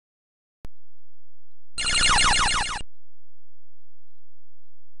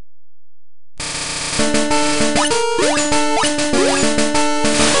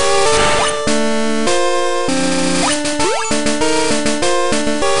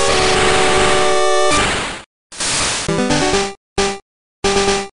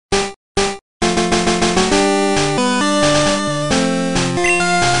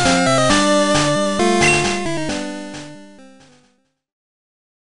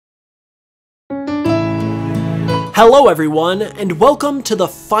Hello everyone, and welcome to the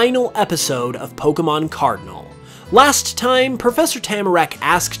final episode of Pokemon Cardinal. Last time, Professor Tamarack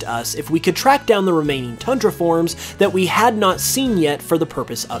asked us if we could track down the remaining Tundra forms that we had not seen yet for the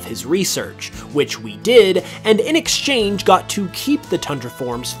purpose of his research, which we did, and in exchange got to keep the Tundra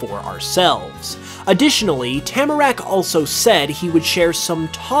forms for ourselves. Additionally, Tamarack also said he would share some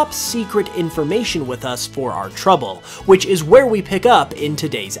top secret information with us for our trouble, which is where we pick up in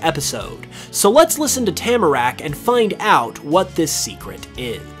today's episode. So let's listen to Tamarack and find out what this secret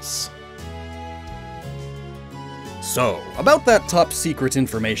is. So, about that top secret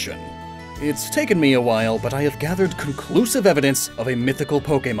information. It's taken me a while, but I have gathered conclusive evidence of a mythical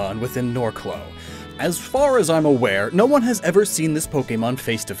Pokémon within Norclo. As far as I'm aware, no one has ever seen this Pokémon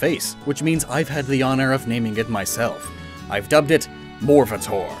face to face, which means I've had the honor of naming it myself. I've dubbed it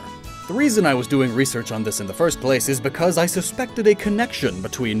Morvator. The reason I was doing research on this in the first place is because I suspected a connection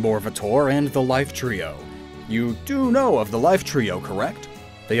between Morvator and the Life Trio. You do know of the Life Trio, correct?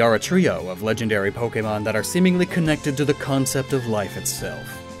 They are a trio of legendary Pokémon that are seemingly connected to the concept of life itself.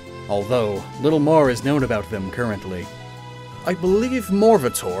 Although, little more is known about them currently. I believe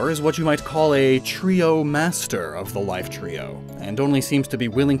Morvator is what you might call a trio master of the Life Trio, and only seems to be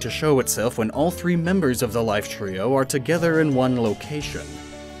willing to show itself when all three members of the Life Trio are together in one location.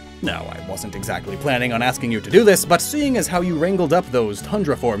 Now, I wasn't exactly planning on asking you to do this, but seeing as how you wrangled up those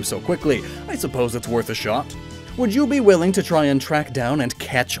Tundra forms so quickly, I suppose it's worth a shot. Would you be willing to try and track down and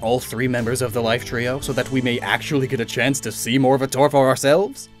catch all three members of the Life Trio so that we may actually get a chance to see Morvator for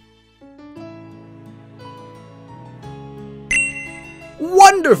ourselves?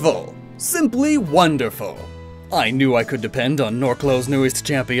 Wonderful! Simply wonderful! I knew I could depend on Norclo's newest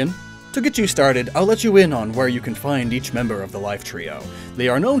champion. To get you started, I'll let you in on where you can find each member of the Life Trio. They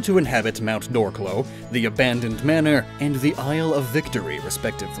are known to inhabit Mount Norclo, the Abandoned Manor, and the Isle of Victory,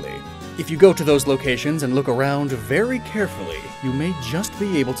 respectively. If you go to those locations and look around very carefully, you may just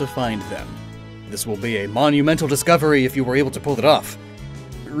be able to find them. This will be a monumental discovery if you were able to pull it off.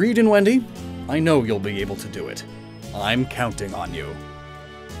 Reed and Wendy, I know you'll be able to do it. I'm counting on you.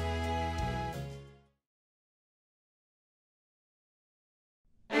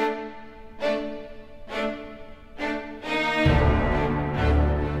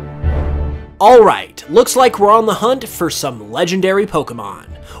 Alright, looks like we're on the hunt for some legendary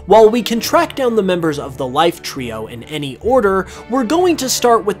Pokemon. While we can track down the members of the Life Trio in any order, we're going to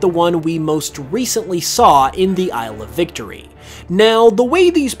start with the one we most recently saw in the Isle of Victory. Now, the way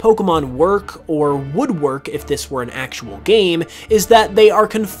these Pokemon work, or would work if this were an actual game, is that they are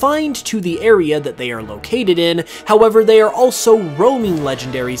confined to the area that they are located in, however they are also roaming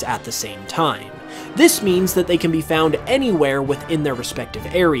legendaries at the same time. This means that they can be found anywhere within their respective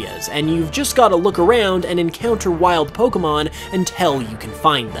areas, and you've just got to look around and encounter wild Pokemon until you can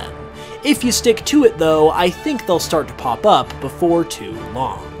find them. If you stick to it though, I think they'll start to pop up before too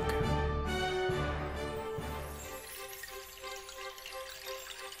long.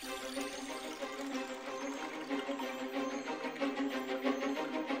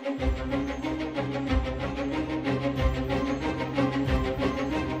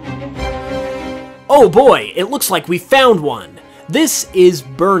 Oh boy, it looks like we found one! This is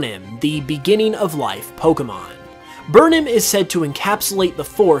Burnim, the beginning of life Pokemon. Burnim is said to encapsulate the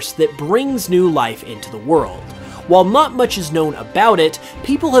force that brings new life into the world. While not much is known about it,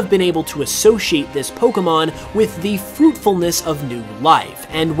 people have been able to associate this Pokemon with the fruitfulness of new life,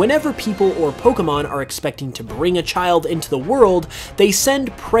 and whenever people or Pokemon are expecting to bring a child into the world, they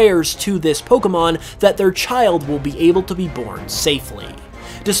send prayers to this Pokemon that their child will be able to be born safely.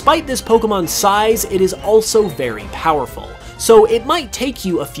 Despite this Pokemon's size, it is also very powerful, so it might take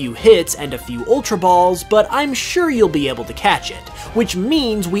you a few hits and a few Ultra Balls, but I'm sure you'll be able to catch it, which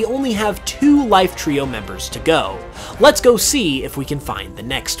means we only have 2 Life Trio members to go. Let's go see if we can find the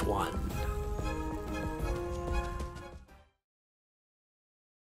next one.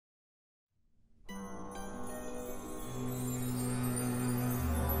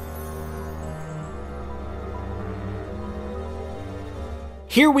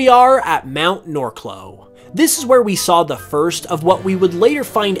 Here we are at Mount Norclo. This is where we saw the first of what we would later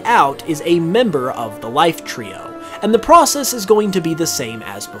find out is a member of the Life Trio, and the process is going to be the same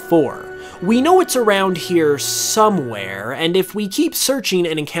as before. We know it's around here somewhere, and if we keep searching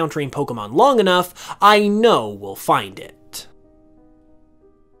and encountering Pokemon long enough, I know we'll find it.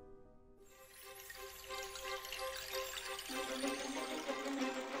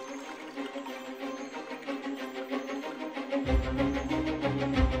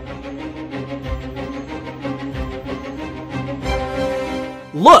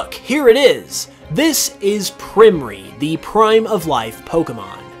 Look, here it is! This is Primree, the Prime of Life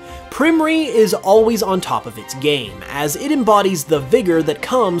Pokemon. Primree is always on top of its game, as it embodies the vigor that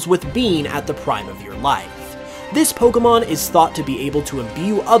comes with being at the prime of your life. This Pokemon is thought to be able to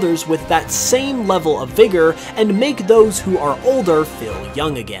imbue others with that same level of vigor and make those who are older feel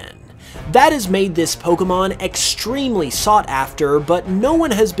young again. That has made this Pokemon extremely sought after, but no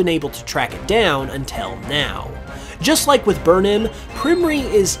one has been able to track it down until now. Just like with Burnim, Primree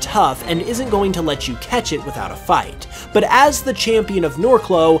is tough and isn't going to let you catch it without a fight, but as the champion of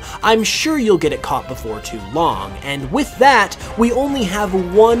Norclo, I'm sure you'll get it caught before too long, and with that, we only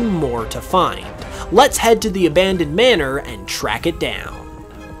have one more to find. Let's head to the abandoned manor and track it down.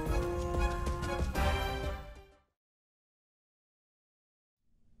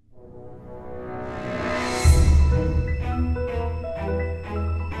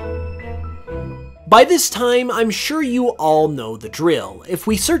 By this time, I'm sure you all know the drill. If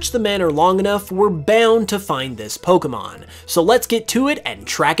we search the manor long enough, we're bound to find this Pokemon. So let's get to it and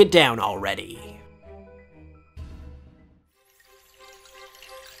track it down already.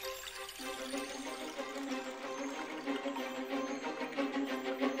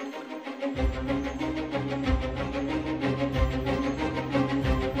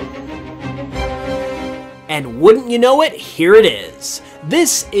 And wouldn't you know it, here it is.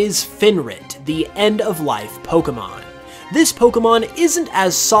 This is Finrit, the end-of-life Pokemon. This Pokemon isn't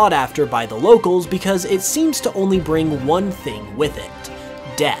as sought after by the locals because it seems to only bring one thing with it: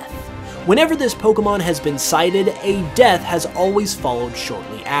 death. Whenever this Pokemon has been sighted, a death has always followed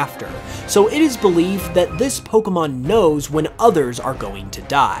shortly after, so it is believed that this Pokemon knows when others are going to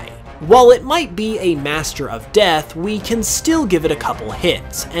die. While it might be a master of death, we can still give it a couple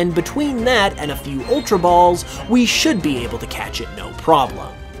hits, and between that and a few Ultra Balls, we should be able to catch it no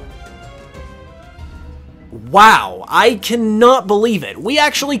problem. Wow, I cannot believe it. We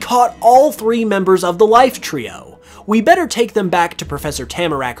actually caught all 3 members of the Life Trio. We better take them back to Professor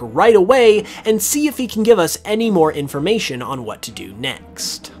Tamarack right away and see if he can give us any more information on what to do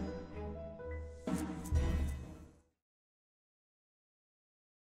next.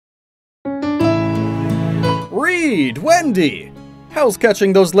 Reed! Wendy! How's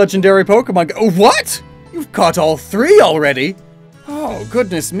catching those legendary Pokemon go? What? You've caught all 3 already? Oh,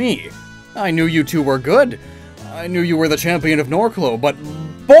 goodness me. I knew you 2 were good. I knew you were the champion of Norclo, but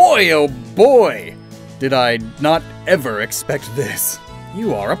boy, oh boy, did I not ever expect this.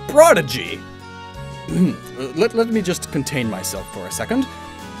 You are a prodigy. Let me just contain myself for a second.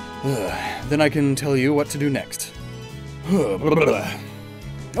 Then I can tell you what to do next.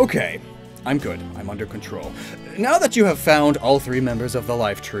 Okay. I'm good. I'm under control. Now that you have found all 3 members of the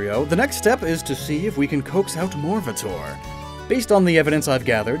Life Trio, the next step is to see if we can coax out Morvator. Based on the evidence I've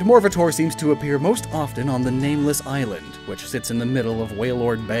gathered, Morvator seems to appear most often on the Nameless Island, which sits in the middle of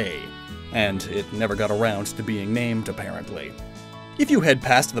Wailord Bay. And it never got around to being named, apparently. If you head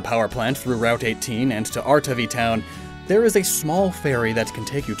past the power plant through Route 18 and to Artavi Town, there is a small ferry that can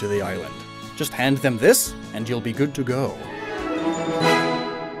take you to the island. Just hand them this, and you'll be good to go.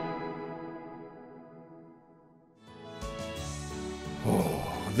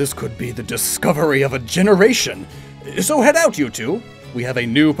 This could be the discovery of a generation. So head out, you 2. We have a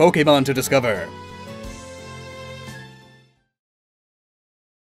new Pokémon to discover.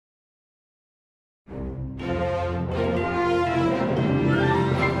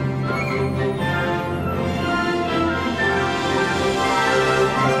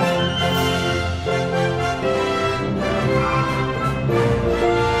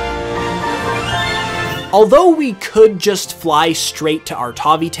 Although we could just fly straight to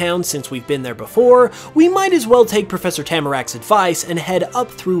Artavi Town since we've been there before, we might as well take Professor Tamarack's advice and head up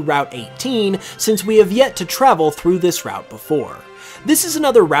through Route 18 since we have yet to travel through this route before. This is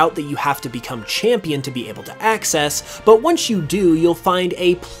another route that you have to become champion to be able to access, but once you do, you'll find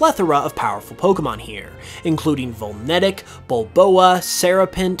a plethora of powerful Pokemon here, including Volnetic, Bulboa,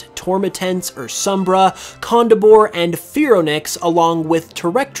 Serapint, Tormitents, Ursumbra, Condibore, and Pheronix, along with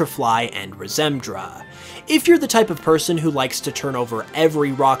Terrectrifly and Resemdra. If you're the type of person who likes to turn over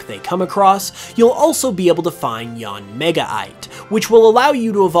every rock they come across, you'll also be able to find Yanmegaite, which will allow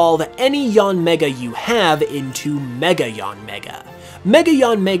you to evolve any Yanmega you have into Mega Yanmega. Mega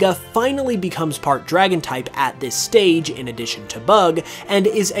Yanmega finally becomes part Dragon type at this stage in addition to Bug, and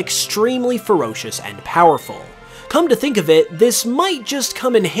is extremely ferocious and powerful. Come to think of it, this might just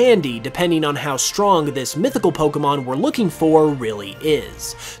come in handy depending on how strong this mythical Pokemon we're looking for really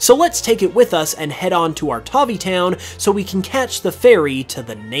is. So let's take it with us and head on to Artavi Town so we can catch the ferry to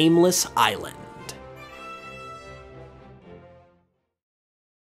the Nameless Island.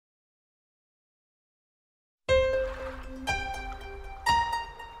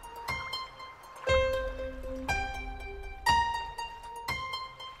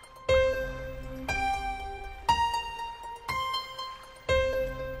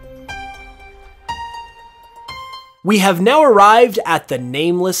 We have now arrived at the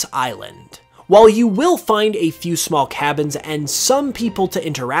Nameless Island. While you will find a few small cabins and some people to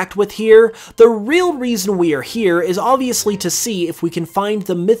interact with here, the real reason we are here is obviously to see if we can find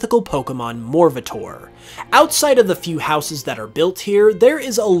the mythical Pokemon Morvator. Outside of the few houses that are built here, there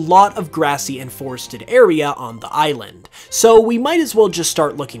is a lot of grassy and forested area on the island, so we might as well just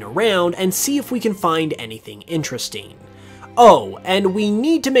start looking around and see if we can find anything interesting. Oh, and we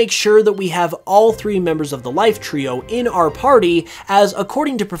need to make sure that we have all 3 members of the Life Trio in our party, as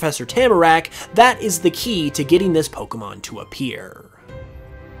according to Professor Tamarack, that is the key to getting this Pokemon to appear.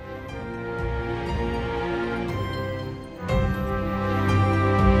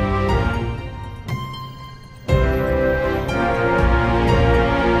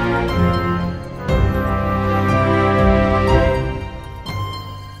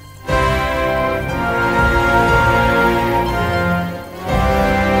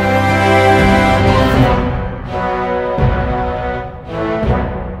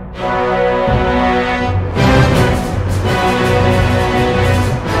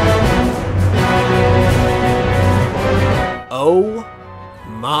 Oh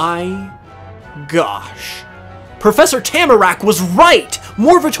my gosh. Professor Tamarack was right!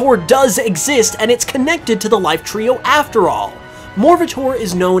 Morvator does exist, and it's connected to the Life Trio after all. Morvator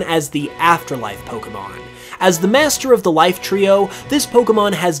is known as the Afterlife Pokemon. As the master of the Life Trio, this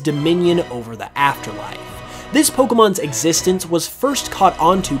Pokemon has dominion over the afterlife. This Pokemon's existence was first caught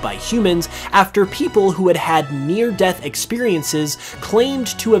onto by humans after people who had had near-death experiences claimed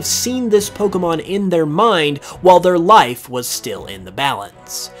to have seen this Pokemon in their mind while their life was still in the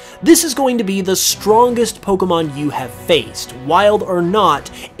balance. This is going to be the strongest Pokemon you have faced, wild or not,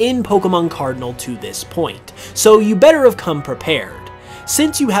 in Pokemon Cardinal to this point, so you better have come prepared.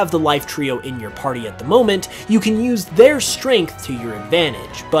 Since you have the Life Trio in your party at the moment, you can use their strength to your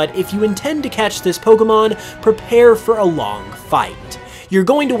advantage, but if you intend to catch this Pokemon, prepare for a long fight. You're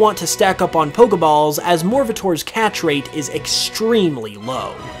going to want to stack up on Pokeballs, as Morvator's catch rate is extremely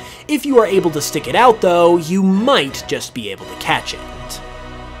low. If you are able to stick it out though, you might just be able to catch it.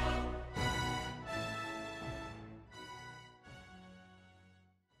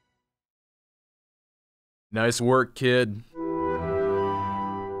 Nice work, kid.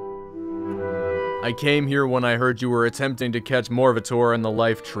 I came here when I heard you were attempting to catch Morvator and the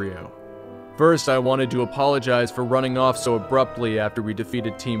Life Trio. First, I wanted to apologize for running off so abruptly after we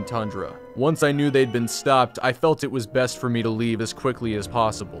defeated Team Tundra. Once I knew they'd been stopped, I felt it was best for me to leave as quickly as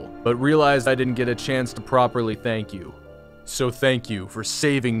possible, but realized I didn't get a chance to properly thank you. So thank you for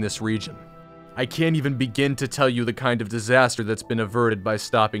saving this region. I can't even begin to tell you the kind of disaster that's been averted by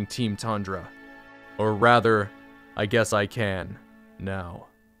stopping Team Tundra. Or rather, I guess I can, now.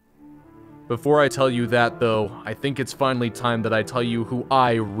 Before I tell you that, though, I think it's finally time that I tell you who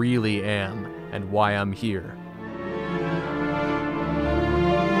I really am, and why I'm here.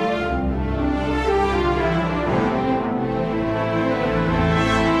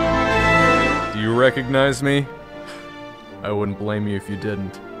 Do you recognize me? I wouldn't blame you if you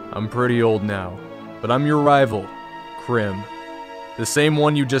didn't. I'm pretty old now, but I'm your rival, Krim. The same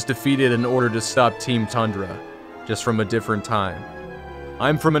one you just defeated in order to stop Team Tundra, just from a different time.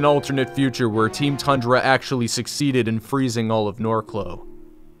 I'm from an alternate future where Team Tundra actually succeeded in freezing all of Norclo.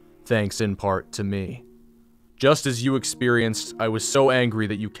 Thanks in part to me. Just as you experienced, I was so angry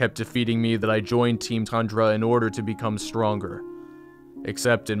that you kept defeating me that I joined Team Tundra in order to become stronger.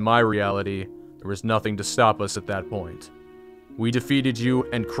 Except in my reality, there was nothing to stop us at that point. We defeated you,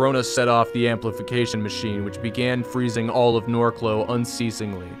 and Cronus set off the amplification machine, which began freezing all of Norclo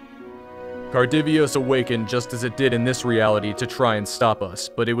unceasingly. Cardivios awakened just as it did in this reality to try and stop us,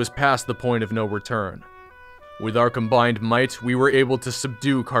 but it was past the point of no return. With our combined might, we were able to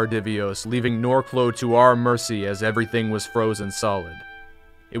subdue Cardivios, leaving Norclo to our mercy as everything was frozen solid.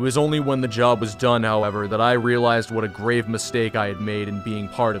 It was only when the job was done, however, that I realized what a grave mistake I had made in being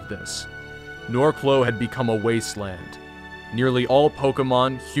part of this. Norclo had become a wasteland. Nearly all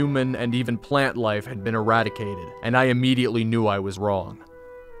Pokemon, human, and even plant life had been eradicated, and I immediately knew I was wrong.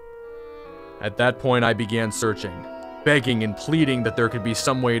 At that point, I began searching, begging and pleading that there could be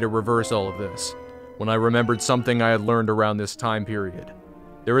some way to reverse all of this, when I remembered something I had learned around this time period.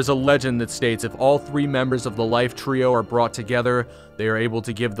 There is a legend that states if all 3 members of the Life Trio are brought together, they are able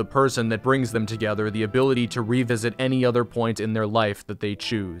to give the person that brings them together the ability to revisit any other point in their life that they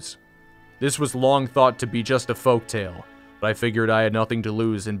choose. This was long thought to be just a folktale, but I figured I had nothing to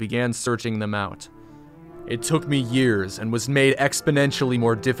lose and began searching them out. It took me years and was made exponentially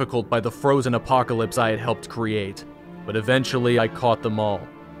more difficult by the frozen apocalypse I had helped create, but eventually I caught them all,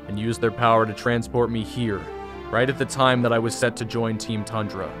 and used their power to transport me here, right at the time that I was set to join Team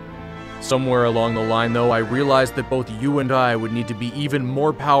Tundra. Somewhere along the line, though, I realized that both you and I would need to be even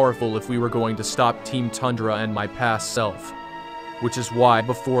more powerful if we were going to stop Team Tundra and my past self. Which is why,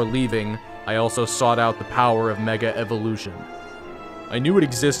 before leaving, I also sought out the power of Mega Evolution. I knew it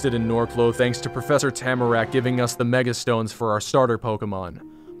existed in Norclo thanks to Professor Tamarack giving us the Mega Stones for our starter Pokemon,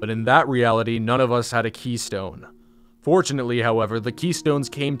 but in that reality, none of us had a Keystone. Fortunately, however, the Keystones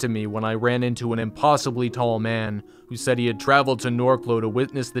came to me when I ran into an impossibly tall man who said he had traveled to Norclo to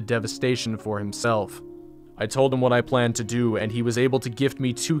witness the devastation for himself. I told him what I planned to do, and he was able to gift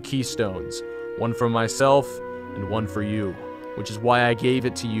me 2 Keystones, one for myself and one for you, which is why I gave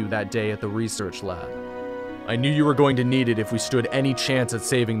it to you that day at the research lab. I knew you were going to need it if we stood any chance at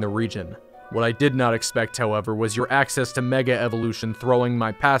saving the region. What I did not expect, however, was your access to Mega Evolution throwing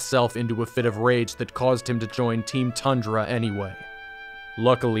my past self into a fit of rage that caused him to join Team Tundra anyway.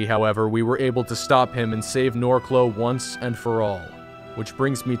 Luckily, however, we were able to stop him and save Norclo once and for all, which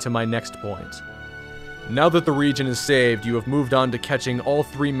brings me to my next point. Now that the region is saved, you have moved on to catching all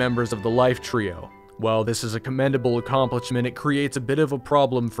 3 members of the Life Trio. While this is a commendable accomplishment, it creates a bit of a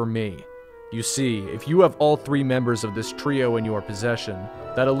problem for me. You see, if you have all 3 members of this trio in your possession,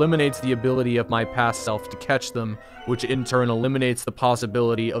 that eliminates the ability of my past self to catch them, which in turn eliminates the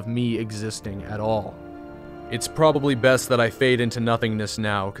possibility of me existing at all. It's probably best that I fade into nothingness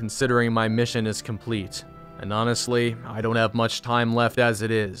now, considering my mission is complete. And honestly, I don't have much time left as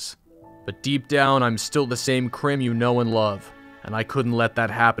it is. But deep down, I'm still the same Crim you know and love, and I couldn't let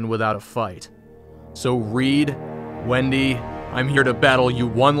that happen without a fight. So Reed, Wendy, I'm here to battle you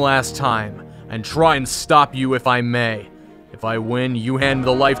one last time, and try and stop you if I may. If I win, you hand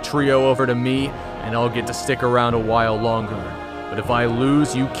the Life Trio over to me, and I'll get to stick around a while longer. But if I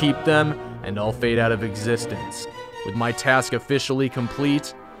lose, you keep them, and I'll fade out of existence. With my task officially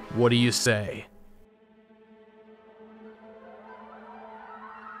complete, what do you say?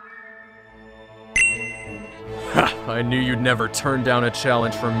 Ha! I knew you'd never turn down a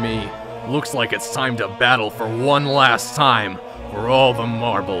challenge from me. Looks like it's time to battle for one last time, for all the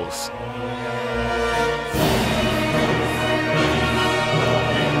marbles.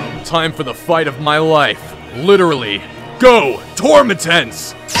 Time for the fight of my life. Literally. Go,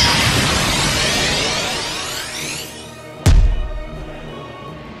 Tormentence!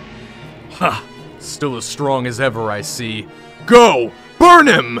 Ha! Still as strong as ever, I see. Go! Burn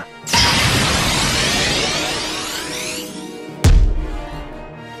him!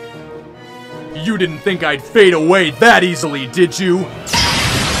 You didn't think I'd fade away that easily, did you?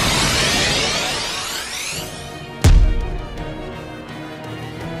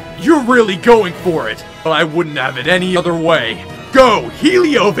 You're really going for it, but I wouldn't have it any other way. Go,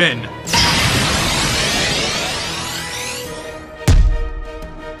 Heliovin!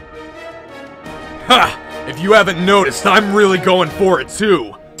 Ha! If you haven't noticed, I'm really going for it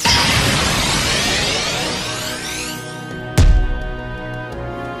too.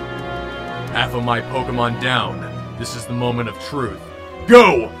 Half of my Pokemon down. This is the moment of truth.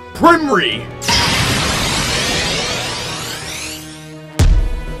 Go, Primree!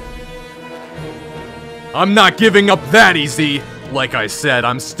 I'm not giving up that easy. Like I said,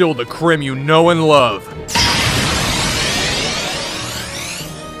 I'm still the Crim you know and love.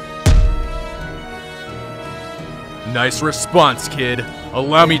 Nice response, kid.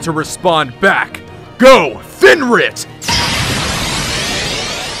 Allow me to respond back. Go, Finrit!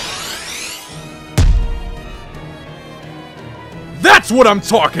 That's what I'm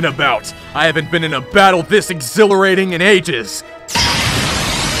talking about! I haven't been in a battle this exhilarating in ages.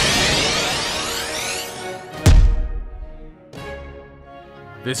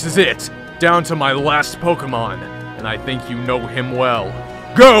 This is it. Down to my last Pokemon. And I think you know him well.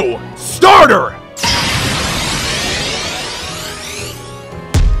 Go! Starter!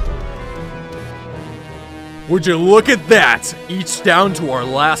 Would you look at that? Each down to our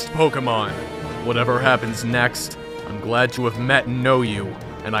last Pokemon. Whatever happens next, I'm glad to have met and know you,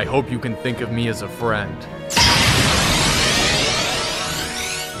 and I hope you can think of me as a friend.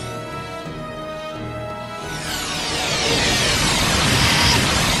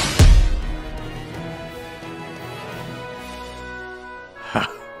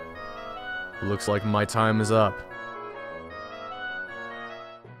 Ha. Looks like my time is up.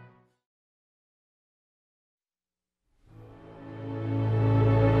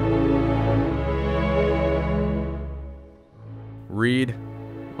 Reed,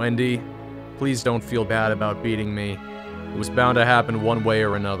 Wendy, please don't feel bad about beating me. It was bound to happen one way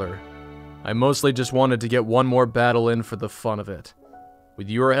or another. I mostly just wanted to get one more battle in for the fun of it. With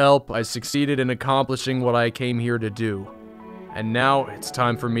your help, I succeeded in accomplishing what I came here to do. And now, it's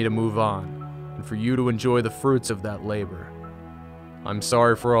time for me to move on, and for you to enjoy the fruits of that labor. I'm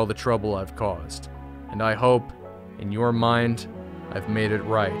sorry for all the trouble I've caused, and I hope, in your mind, I've made it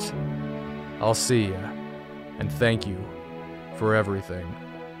right. I'll see ya, and thank you for everything.